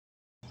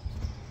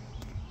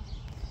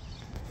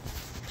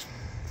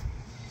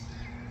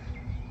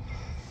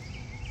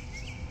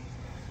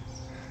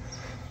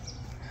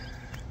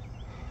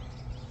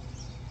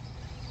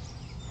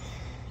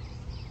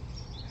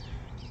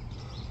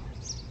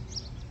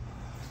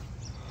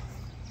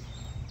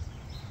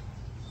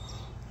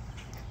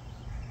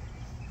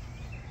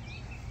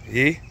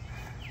Yeah?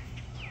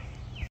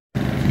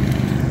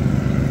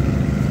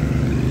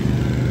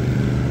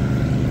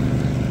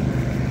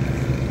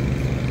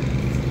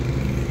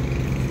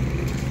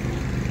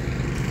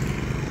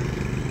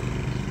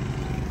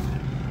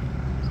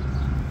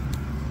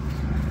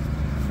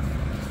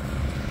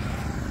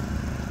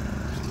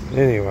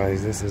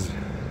 Anyways, this is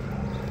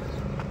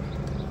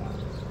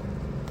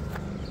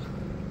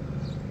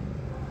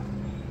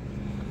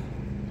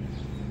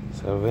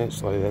so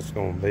eventually that's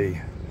gonna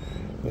be,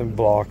 the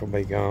block will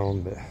be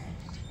gone, but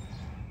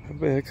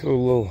it'll be a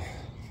cool little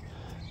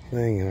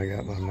thing, and I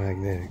got my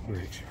magnetic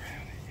bricks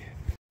around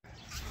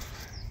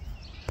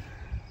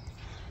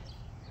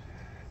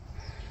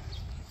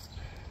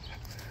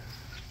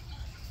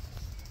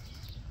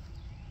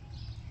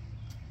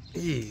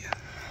it. Yeah.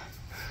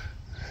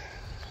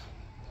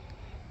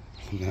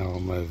 Now I'll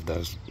move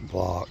those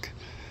block,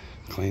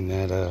 clean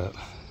that up.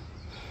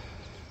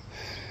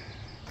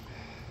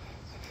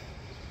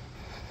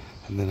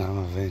 And then I'm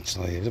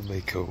eventually, it'll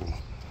be cool.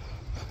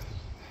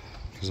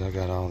 Because I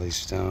got all these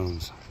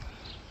stones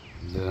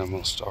that I'm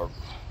gonna start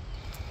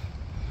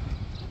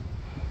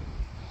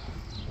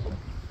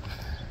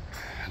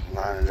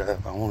line it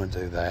up. I wanna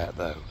do that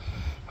though.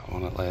 I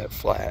wanna let it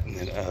flatten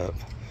it up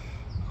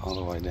all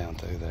the way down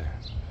through there.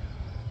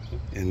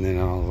 And then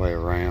all the way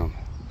around.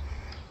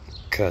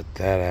 Cut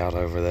that out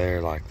over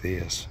there like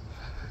this.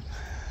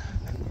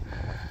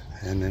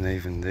 And then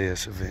even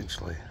this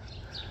eventually.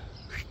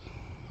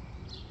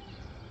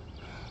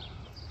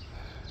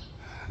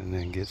 And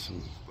then get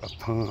a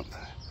pump.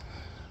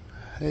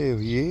 Hell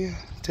yeah.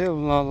 Tell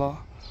them, La La.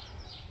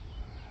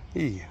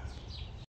 Yeah.